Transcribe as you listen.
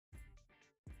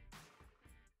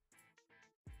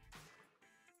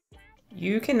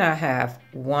You cannot have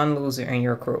one loser in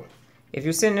your crew. If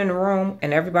you're sitting in a room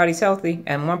and everybody's healthy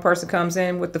and one person comes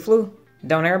in with the flu,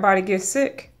 don't everybody get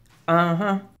sick?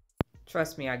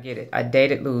 Trust me, I get it. I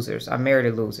dated losers. I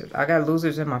married losers. I got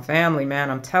losers in my family, man.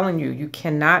 I'm telling you, you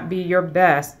cannot be your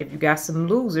best if you got some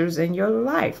losers in your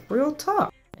life. Real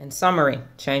talk. In summary,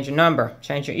 change your number,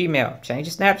 change your email, change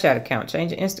your Snapchat account,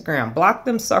 change your Instagram. Block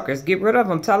them suckers. Get rid of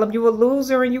them. Tell them you a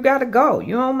loser and you got to go.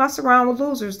 You don't mess around with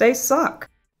losers. They suck.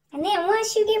 And then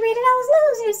once you get rid of those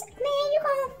losers, man, you're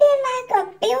going to feel like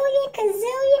 $1 billion,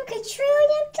 gazillion,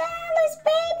 quadrillion dollars,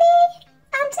 baby.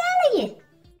 I'm telling you.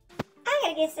 I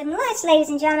gotta get some lunch, ladies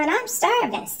and gentlemen. I'm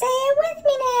starving. Stay with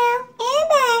me now and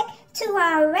back to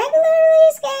our regularly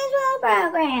scheduled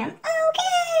program.